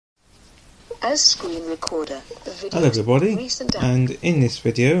as screen recorder. Hello everybody, and in this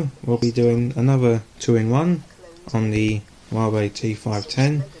video we'll be doing another 2-in-1 on the Huawei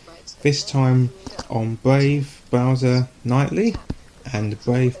T510, this time on Brave Browser Nightly and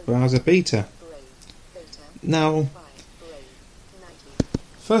Brave Browser Beta. Now,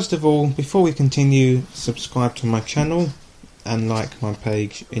 first of all, before we continue, subscribe to my channel and like my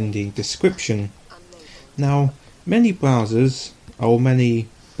page in the description. Now, many browsers or many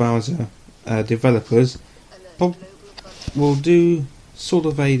browser developers will do sort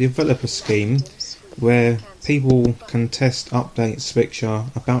of a developer scheme where people can test updates which are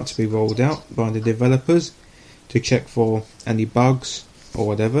about to be rolled out by the developers to check for any bugs or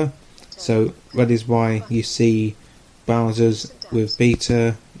whatever. So that is why you see browsers with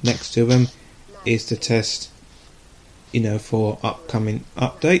beta next to them, is to test, for upcoming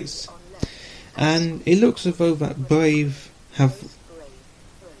updates. And it looks as though that Brave have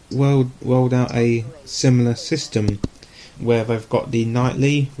rolled out a similar system where they've got the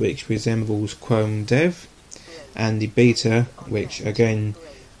nightly, which resembles Chrome Dev, and the beta, which again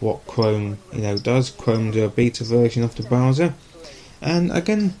what Chrome does. Chrome do a beta version of the browser, and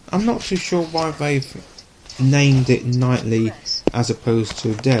again I'm not too sure why they've named it nightly as opposed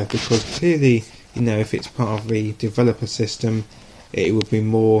to Dev, because clearly if it's part of the developer system it would be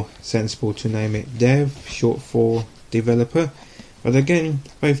more sensible to name it Dev, short for developer. But again,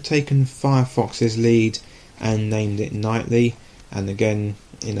 they've taken Firefox's lead and named it nightly, and again,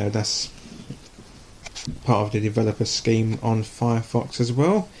 that's part of the developer scheme on Firefox as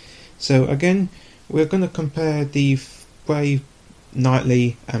well. So again, we're going to compare the Brave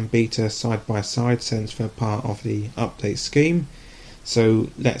nightly and beta side by side, since they're part of the update scheme.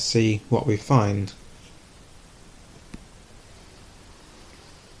 So let's see what we find.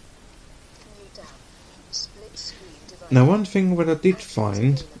 Now, one thing that I did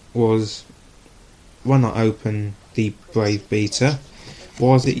find was, when I opened the Brave beta,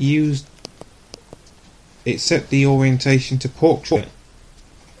 was it set the orientation to portrait,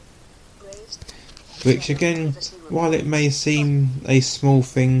 which again, while it may seem a small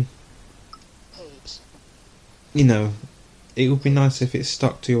thing, it would be nice if it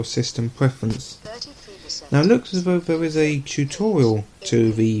stuck to your system preference. Now it looks as though there is a tutorial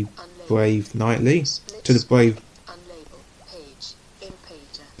to the Brave nightly,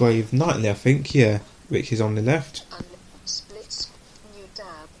 Brave nightly, I think, yeah, which is on the left.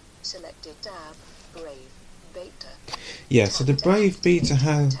 Yeah, so the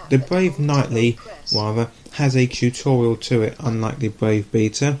Brave nightly has a tutorial to it, unlike the Brave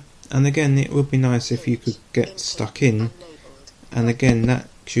beta. And again, it would be nice if you could get stuck in. And again, that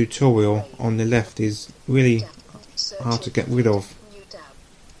tutorial on the left is really hard to get rid of.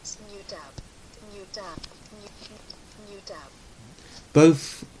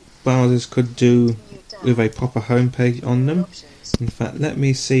 Both browsers could do with a proper home page on them. In fact, let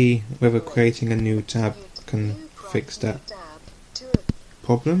me see whether creating a new tab can fix that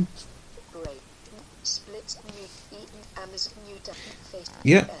problem.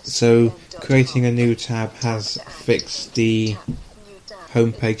 Yeah, so creating a new tab has fixed the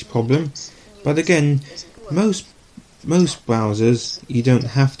homepage problem. But again, most browsers, you don't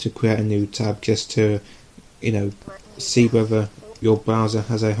have to create a new tab just to see whether your browser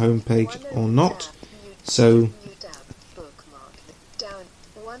has a homepage or not. So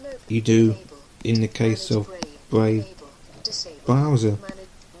you do in the case of Brave browser.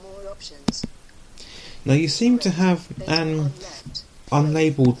 Now you seem to have an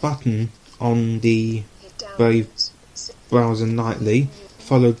unlabeled button on the Brave browser nightly,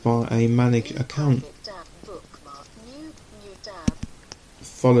 followed by a manage account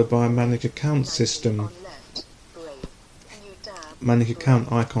system, manage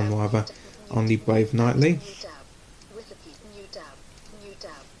account icon rather, on the Brave nightly.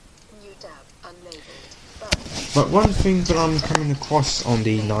 But one thing that I'm coming across on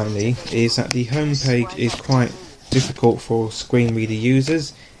the nightly is that the home page is quite difficult for screen reader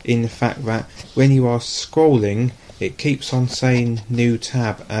users, in the fact that when you are scrolling it keeps on saying new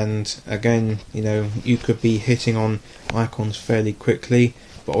tab, and again you could be hitting on icons fairly quickly,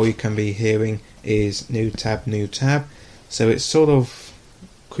 but all you can be hearing is new tab, so it sort of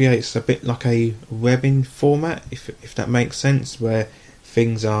creates a bit like a webbing format, if that makes sense, where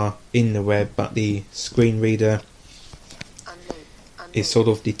things are in the web but the screen reader is sort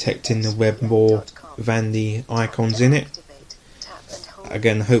of detecting the web more than the icons in it.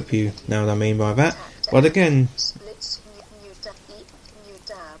 Again, I hope you know what I mean by that. But again,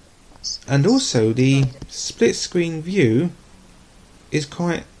 and also the split screen view is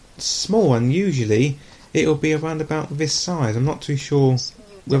quite small, and usually it will be around about this size. I'm not too sure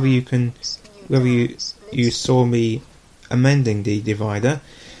whether you can whether you saw me amending the divider,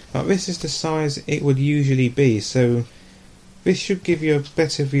 but this is the size it would usually be, so this should give you a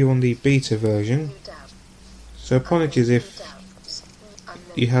better view on the beta version. So apologies if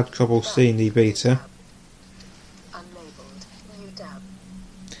you have trouble seeing the beta.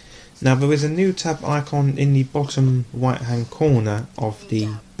 Now there is a new tab icon in the bottom right hand corner of the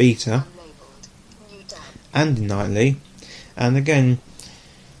beta and the nightly, and again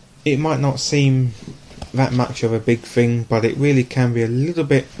it might not seem that much of a big thing, but it really can be a little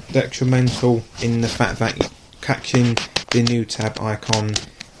bit detrimental in the fact that catching the new tab icon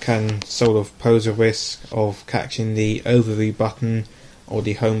can sort of pose a risk of catching the overview button or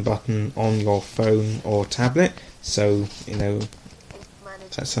the home button on your phone or tablet. So you know,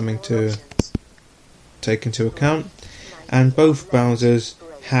 that's something to take into account. And both browsers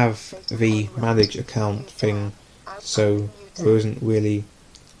have the manage account thing, so there isn't really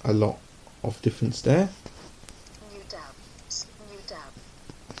a lot of difference there.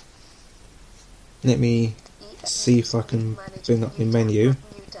 Let me see if I can bring up the menu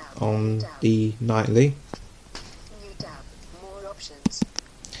on the nightly.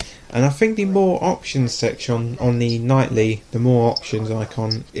 And I think the more options section on the nightly, the more options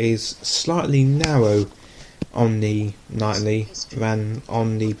icon, is slightly narrow on the nightly than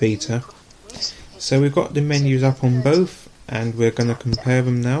on the beta. So we've got the menus up on both, and we're going to compare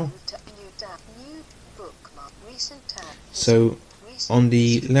them now. So on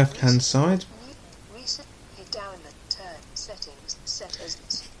the left hand side,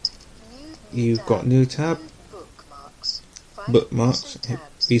 you've got new tab, bookmarks,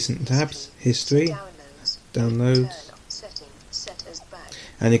 recent tabs, history, downloads,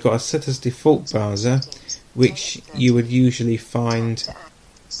 and you've got a set as default browser, which you would usually find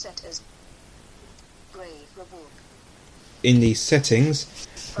in the settings.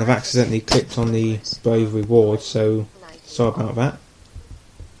 I've accidentally clicked on the Brave reward, so sorry about that.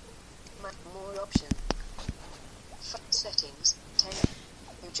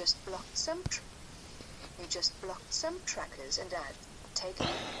 Some trackers and add take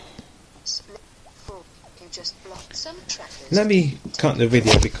split full. You just block some trackers. Let me cut the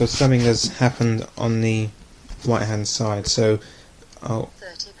video because something has happened on the right hand side, so I'll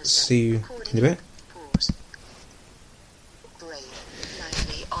see you in a bit.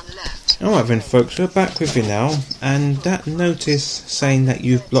 Alright then folks, we're back with you now, and that notice saying that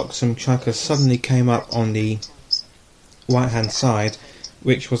you've blocked some trackers suddenly came up on the right hand side,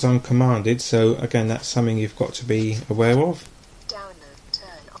 which was uncommanded, so again that's something you've got to be aware of.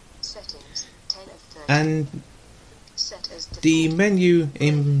 And the menu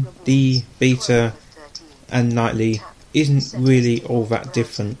in the beta and nightly isn't really all that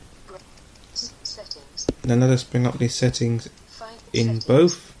different. Now let us bring up the settings in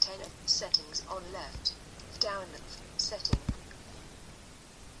both.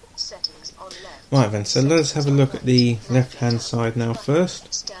 Right then, so let us have a look at the left hand side now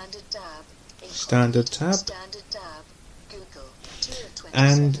first. Standard tab.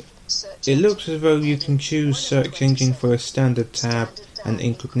 And it looks as though you can choose search engine for a standard tab and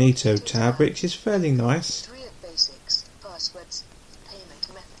incognito tab, which is fairly nice.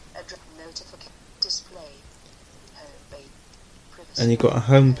 And you've got a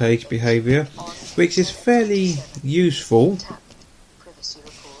home page behaviour, which is fairly useful,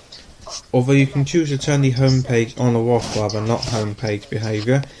 although you can choose to turn the home page on or off rather, not home page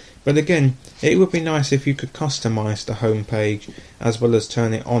behaviour. But again, it would be nice if you could customise the home page as well as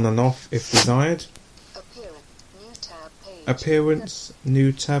turn it on and off if desired. Appearance,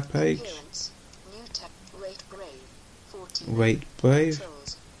 new tab page. Rate Brave.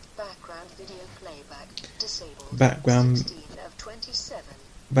 Background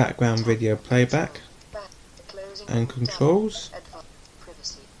video playback. And controls.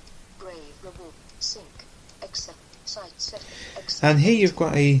 And here you've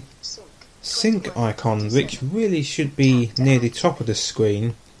got a sync icon, which really should be near the top of the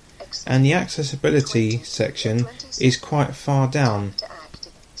screen, and the accessibility section is quite far down.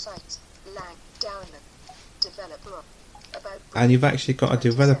 And you've actually got a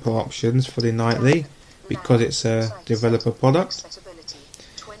developer options for the nightly because it's a developer product.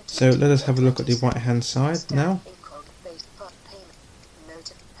 So let us have a look at the right hand side now.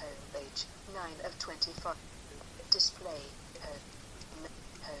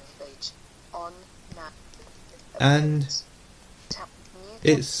 And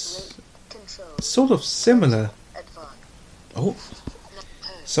it's sort of similar. Oh,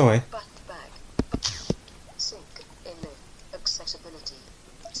 sorry.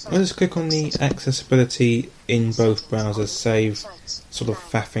 Let's click on the accessibility in both browsers, save sort of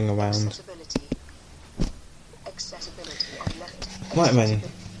faffing around. Right then,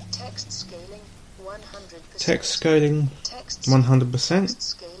 Text scaling 100%. text scaling Text 100%.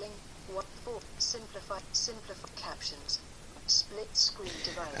 scaling 1 simplify captions. Split screen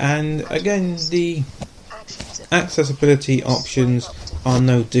divider. And again, the Actions accessibility options are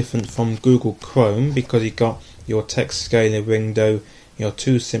no different from Google Chrome because you got your text scaling window, your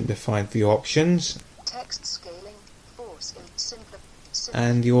two simplified view options, text scaling force in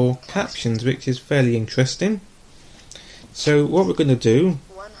and your captions, which is fairly interesting. So what we're going to do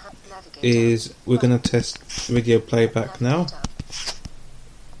is we're going to test video playback now.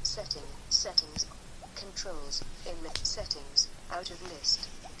 Settings, controls, inlet settings, out of list,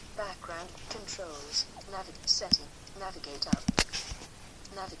 background controls, navigate up,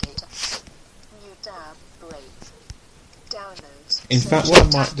 new tab, break, downloads. In fact, what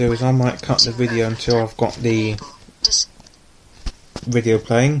I might do is I might cut the video until I've got the video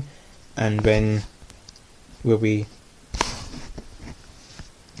playing, and then we'll be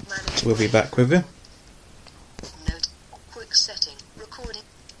back with you. Note, quick setting, recording,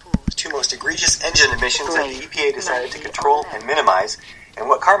 pause. Two most egregious engine emissions that the EPA decided to control and minimize, and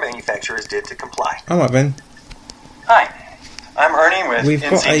what car manufacturers did to comply. Alright then, Hi, I'm Ernie with we've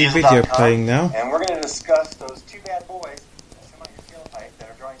got a video playing now. And we're going to discuss those two bad boys that come out your tailpipe that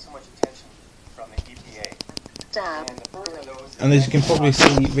are drawing so much attention from the EPA. Tab, And the first of those And as you can probably see,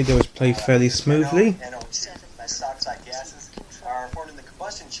 videos play fairly smoothly. nitrous oxide gases are formed in the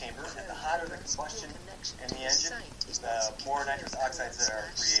combustion chamber, and the hotter the combustion in the engine, the more nitrous oxides that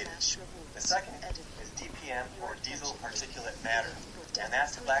are created. The second is DPM, or diesel particulate matter, and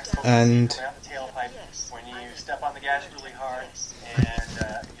that's the black smoke And coming out the tailpipe when you step on the gas really hard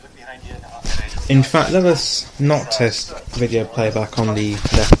and you look behind you. in fact, let us not test video playback on the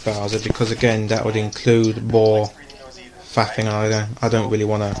left browser because again that would include more faffing, and I don't really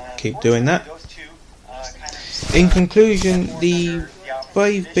want to keep doing that. In conclusion, the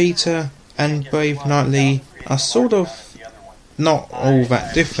Brave Beta and Brave Nightly are sort of not all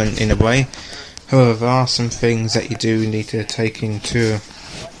that different in a way. However, there are some things that you do need to take into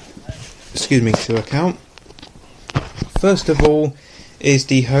account. First of all is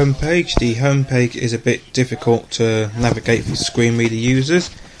the home page. The home page is a bit difficult to navigate for screen reader users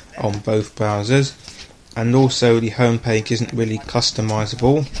on both browsers, and also the home page isn't really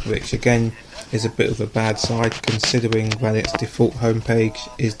customizable, which again is a bit of a bad side considering that its default home page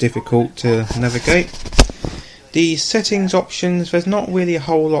is difficult to navigate. The settings options, there's not really a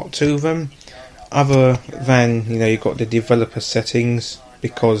whole lot to them other than, you've got the developer settings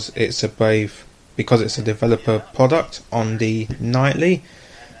because it's a developer product on the Nightly.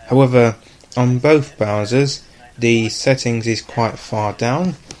 However, on both browsers the settings is quite far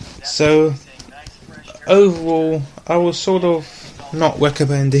down, so overall I will sort of not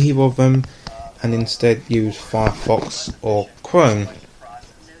recommend either of them and instead use Firefox or Chrome.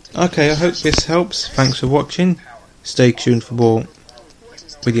 Okay, I hope this helps. Thanks for watching. Stay tuned for more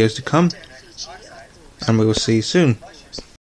videos to come, and we will see you soon.